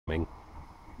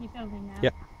You're filming now?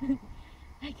 Yep.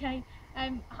 Okay.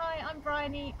 Hi, I'm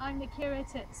Bryony. I'm the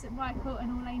curate at St Michael and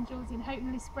All Angels in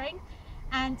Houghton this spring,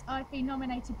 and I've been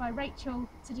nominated by Rachel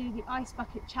to do the Ice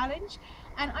Bucket Challenge,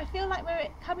 and I feel like we're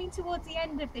coming towards the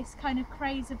end of this kind of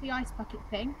craze of the ice bucket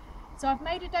thing. So I've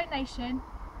made a donation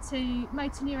to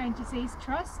Motor Neurone Disease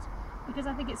Trust because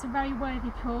I think it's a very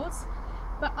worthy cause.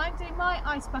 But I'm doing my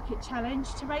Ice Bucket Challenge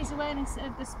to raise awareness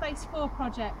of the Space 4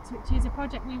 project, which is a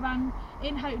project we run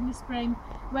in Houghton this spring,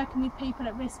 working with people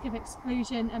at risk of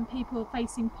exclusion and people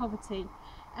facing poverty.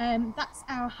 That's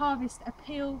our harvest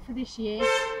appeal for this year,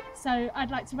 so I'd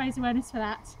like to raise awareness for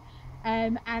that.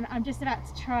 And I'm just about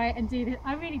to try and do this.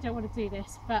 I really don't want to do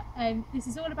this, but this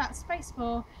is all about Space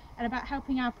 4 and about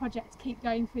helping our project keep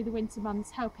going through the winter months,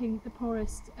 helping the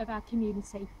poorest of our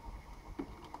community.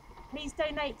 Please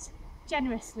donate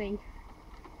generously.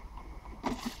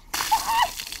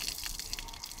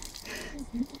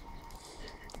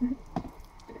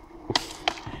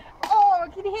 Oh,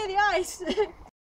 can you hear the ice?